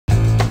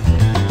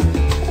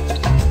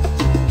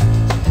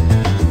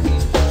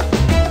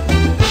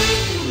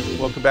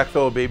Welcome back,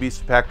 fellow babies,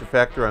 to Pachter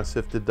Factor on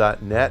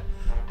SIFTD.net.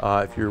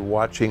 If you're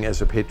watching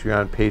as a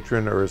Patreon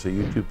patron or as a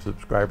YouTube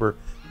subscriber,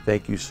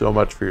 thank you so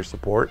much for your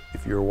support.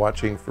 If you're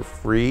watching for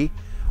free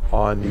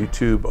on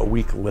YouTube a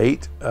week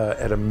late,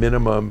 at a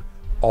minimum,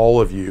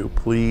 all of you,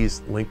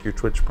 please link your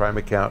Twitch Prime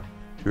account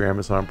to your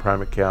Amazon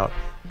Prime account,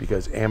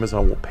 because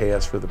Amazon will pay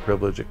us for the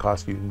privilege. It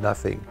costs you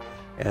nothing.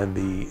 And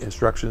the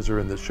instructions are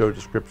in the show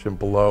description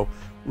below.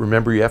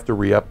 Remember, you have to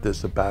re-up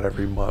this about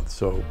every month.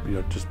 So,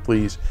 just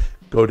please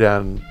go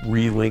down and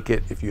re-link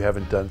it if you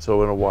haven't done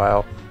so in a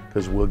while,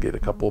 because we'll get a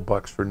couple of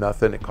bucks for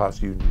nothing. It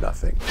costs you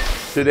nothing.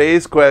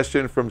 Today's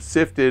question from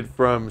SIFTD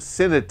from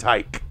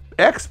Cinetike.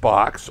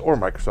 Xbox, or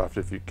Microsoft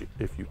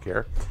if you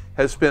care,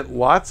 has spent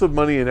lots of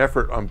money and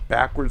effort on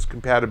backwards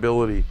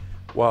compatibility,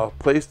 while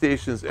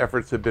PlayStation's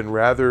efforts have been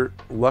rather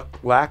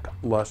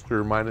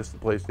lackluster, minus the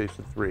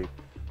PlayStation 3.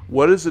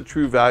 What is the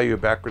true value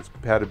of backwards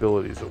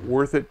compatibility? Is it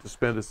worth it to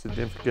spend a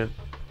significant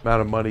amount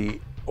of money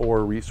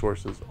or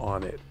resources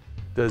on it?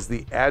 Does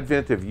the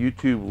advent of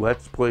YouTube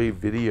Let's Play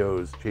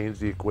videos change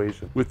the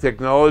equation? With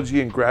technology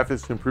and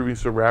graphics improving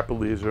so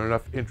rapidly, is there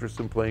enough interest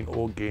in playing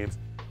old games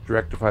to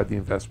rectify the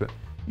investment?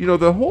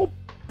 The whole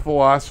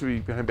philosophy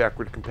behind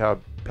backward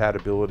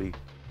compatibility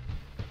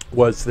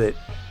was that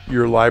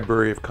your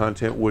library of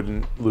content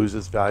wouldn't lose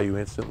its value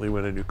instantly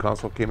when a new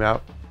console came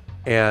out.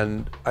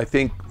 And I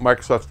think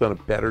Microsoft's done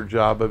a better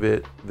job of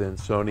it than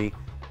Sony.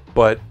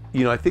 But,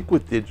 I think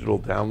with digital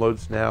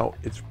downloads now,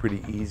 it's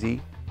pretty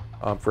easy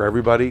for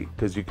everybody,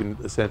 because you can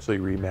essentially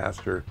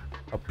remaster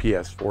a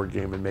PS4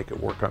 game and make it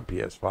work on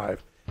PS5.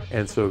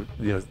 And so,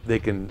 they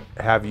can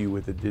have you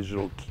with a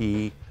digital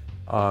key.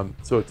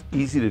 So it's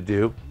easy to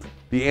do.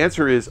 The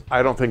answer is,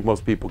 I don't think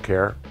most people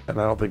care,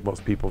 and I don't think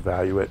most people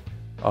value it.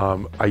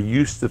 I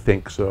used to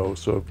think so.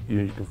 So,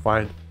 you can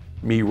find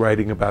me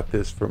writing about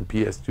this from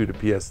PS2 to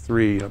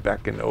PS3,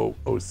 back in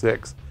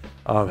 2006,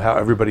 how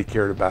everybody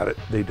cared about it.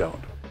 They don't.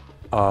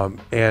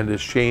 And as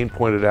Shane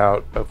pointed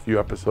out a few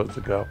episodes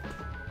ago,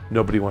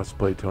 nobody wants to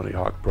play Tony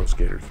Hawk Pro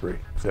Skater 3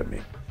 except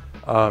me.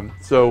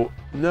 So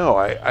no,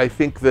 I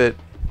think that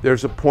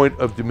there's a point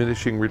of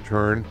diminishing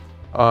return.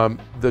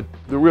 The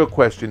real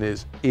question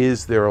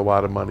is there a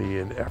lot of money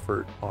and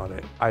effort on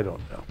it? I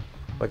don't know.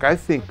 I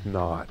think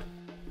not.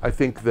 I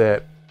think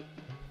that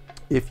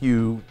if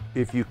you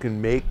can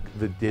make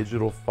the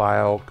digital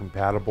file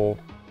compatible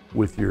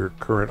with your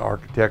current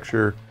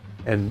architecture,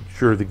 and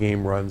sure, the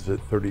game runs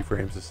at 30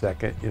 frames a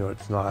second,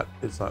 it's not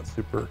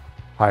super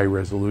high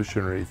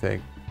resolution or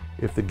anything.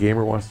 If the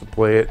gamer wants to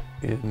play it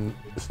in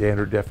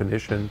standard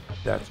definition,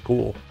 that's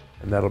cool,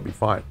 and that'll be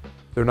fine.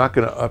 They're not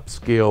going to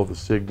upscale the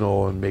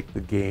signal and make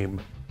the game,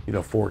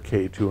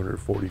 4K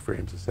 240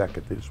 frames a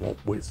second. They just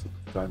won't waste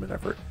time and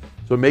effort.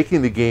 So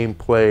making the game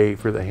play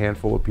for the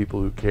handful of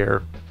people who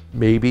care,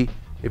 maybe.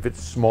 If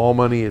it's small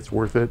money, it's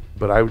worth it,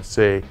 but I would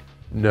say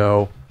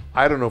no.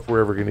 I don't know if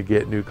we're ever going to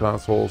get new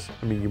consoles.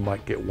 You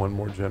might get one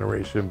more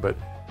generation, but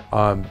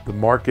the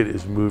market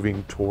is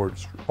moving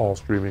towards all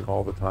streaming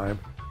all the time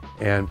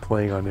and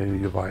playing on any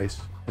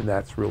device, and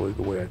that's really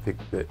the way I think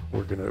that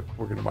we're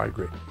gonna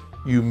migrate.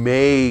 You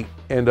may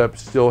end up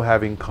still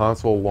having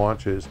console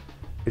launches.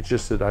 It's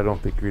just that I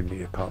don't think you're gonna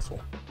need a console.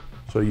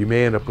 So you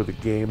may end up with a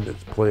game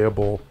that's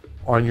playable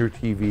on your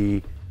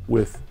TV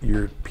with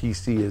your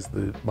PC as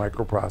the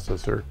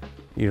microprocessor.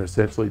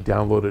 Essentially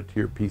download it to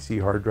your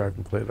PC hard drive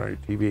and play it on your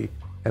TV,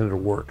 and it'll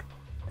work.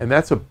 And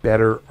that's a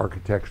better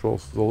architectural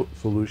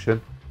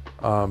solution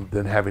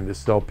than having to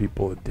sell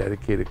people a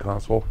dedicated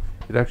console.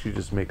 It actually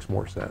just makes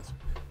more sense.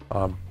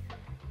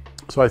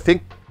 So I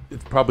think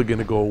it's probably going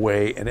to go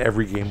away, and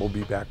every game will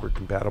be backward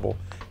compatible.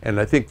 And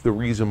I think the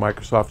reason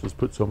Microsoft has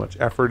put so much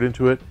effort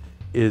into it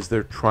is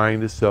they're trying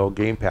to sell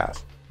Game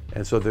Pass.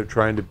 And so they're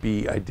trying to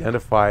be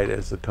identified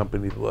as the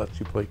company that lets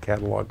you play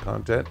catalog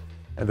content,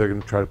 and they're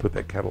going to try to put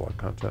that catalog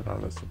content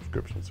on a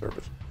subscription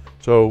service.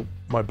 So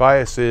my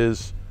bias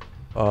is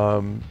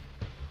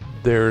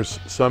there's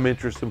some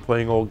interest in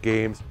playing old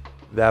games.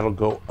 That'll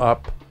go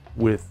up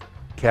with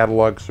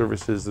catalog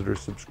services that are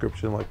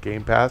subscription like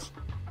Game Pass,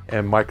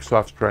 and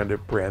Microsoft's trying to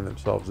brand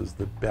themselves as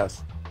the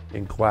best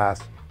in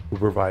class who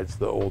provides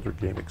the older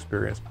game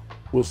experience.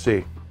 We'll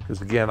see,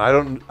 because again, I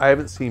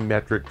haven't seen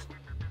metrics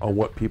on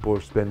what people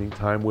are spending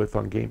time with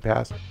on Game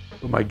Pass,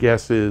 but my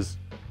guess is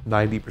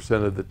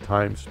 90% of the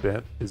time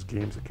spent is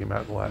games that came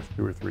out in the last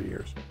 2 or 3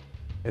 years.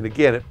 And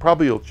again, it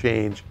probably will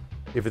change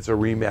if it's a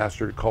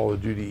remastered Call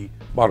of Duty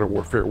Modern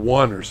Warfare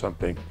 1 or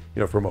something,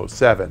 from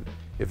 2007.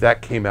 If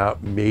that came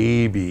out,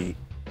 maybe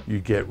you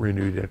get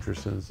renewed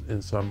interest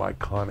in some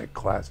iconic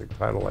classic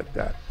title like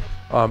that.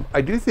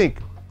 I do think,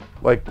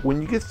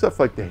 when you get stuff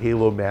like the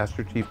Halo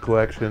Master Chief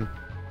Collection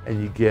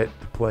and you get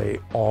to play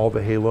all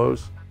the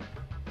Halos,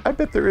 I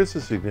bet there is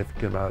a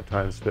significant amount of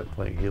time spent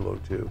playing Halo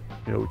 2,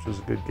 which was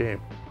a good game.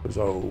 It was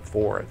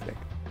 2004, I think.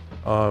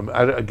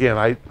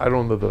 I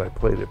don't know that I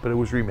played it, but it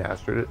was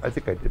remastered. I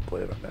think I did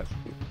play it on Master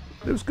Chief.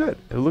 It was good.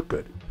 It looked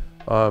good.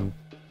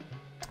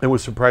 It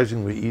was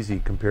surprisingly easy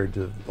compared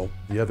to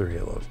the other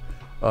Halos.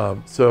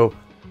 So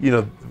you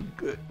know,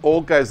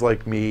 old guys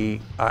like me,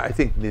 I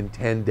think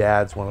Nintendo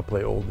dads want to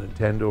play old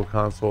Nintendo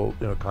console,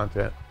 you know,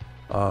 content.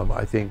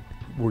 I think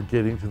we're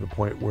getting to the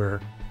point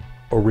where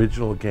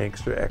original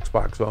gangster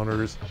Xbox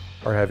owners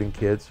are having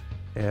kids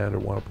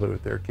and want to play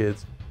with their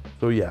kids.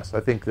 So yes, I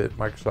think that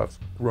Microsoft's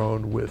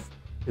grown with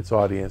its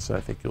audience, and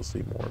I think you'll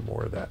see more and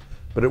more of that.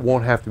 But it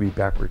won't have to be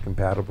backward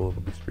compatible,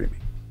 it'll be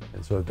streaming.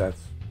 And so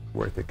that's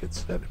where I think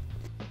it's headed.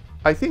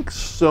 I think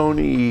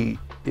Sony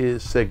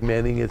is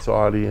segmenting its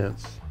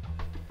audience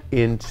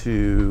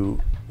into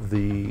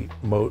the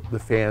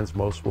fans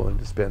most willing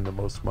to spend the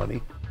most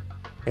money.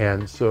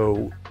 And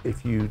so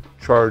if you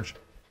charge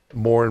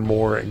more and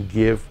more and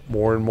give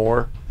more and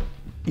more,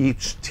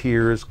 each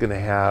tier is going to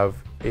have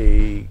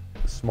a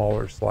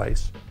smaller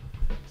slice.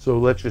 So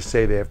let's just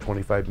say they have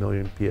 25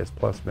 million PS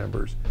Plus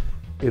members.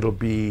 It'll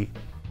be,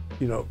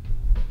 you know,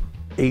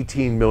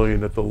 18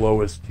 million at the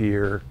lowest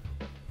tier,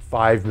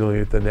 5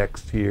 million at the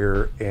next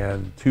tier,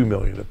 and 2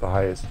 million at the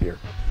highest tier.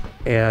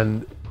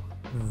 And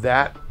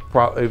that,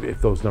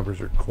 if those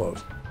numbers are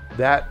close,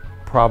 that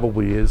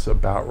probably is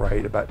about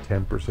right. About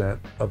 10%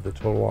 of the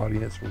total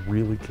audience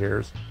really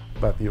cares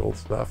about the old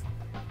stuff,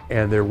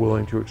 and they're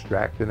willing to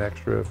extract an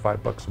extra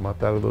 $5 a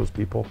month out of those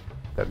people.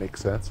 That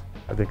makes sense.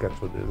 I think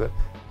that's what it is.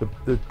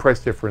 The price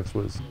difference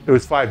was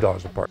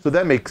 $5 apart, so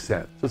that makes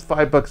sense. So it's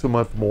 $5 a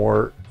month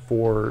more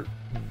for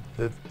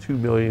the 2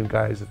 million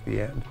guys at the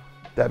end.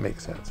 That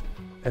makes sense.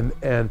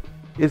 And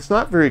it's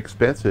not very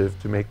expensive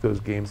to make those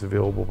games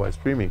available by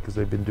streaming, because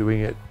they've been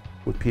doing it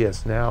with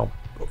PS Now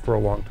for a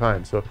long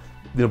time. So,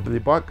 you know, they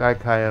bought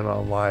Gaikai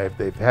on Live.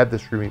 They've had the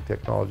streaming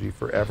technology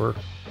forever.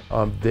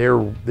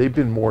 They've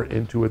been more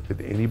into it than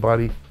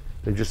anybody.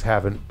 They just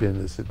haven't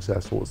been as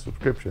successful with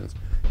subscriptions.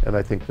 And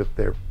I think that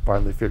they're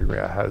finally figuring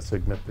out how to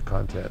segment the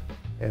content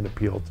and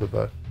appeal to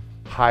the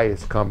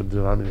highest common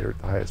denominator at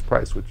the highest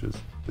price, which is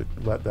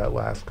that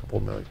last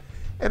couple million.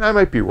 And I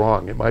might be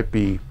wrong. It might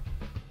be,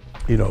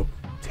 you know,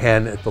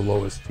 10 at the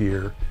lowest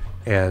tier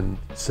and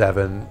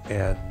 7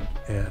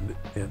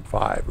 and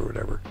 5 or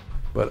whatever.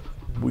 But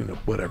you know,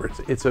 whatever.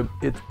 It's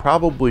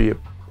probably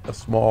a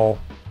small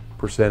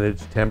percentage,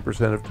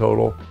 10% of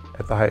total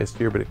at the highest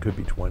tier, but it could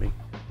be 20.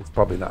 It's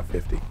probably not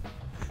 50.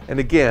 And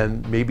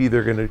again, maybe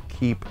they're going to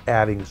keep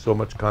adding so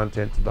much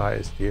content to the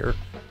highest tier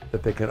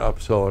that they can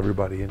upsell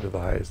everybody into the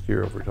highest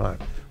tier over time,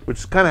 which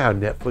is kind of how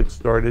Netflix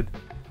started.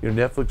 You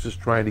know, Netflix is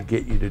trying to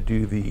get you to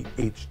do the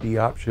HD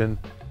option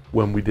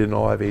when we didn't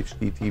all have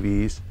HD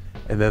TVs,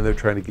 and then they're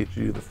trying to get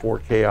you to do the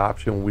 4K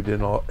option when we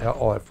didn't all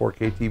have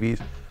 4K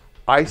TVs.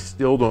 I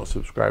still don't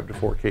subscribe to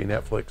 4K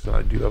Netflix, and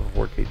I do have a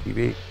 4K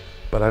TV,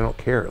 but I don't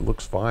care. It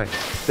looks fine.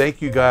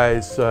 Thank you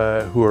guys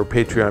who are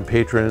Patreon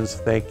patrons.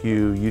 Thank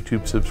you,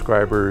 YouTube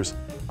subscribers.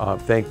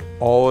 Thank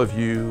all of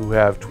you who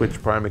have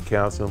Twitch Prime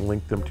accounts and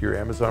link them to your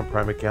Amazon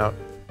Prime account.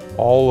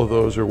 All of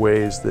those are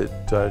ways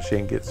that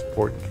Shane gets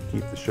support and can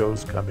keep the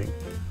shows coming.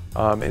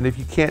 And if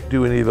you can't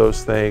do any of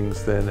those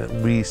things, then at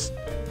least,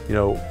 you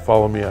know,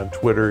 follow me on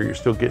Twitter. You're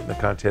still getting the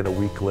content a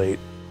week late,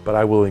 but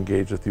I will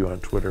engage with you on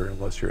Twitter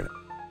unless you're in it,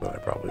 but I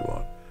probably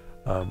won't.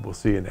 We'll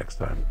see you next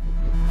time.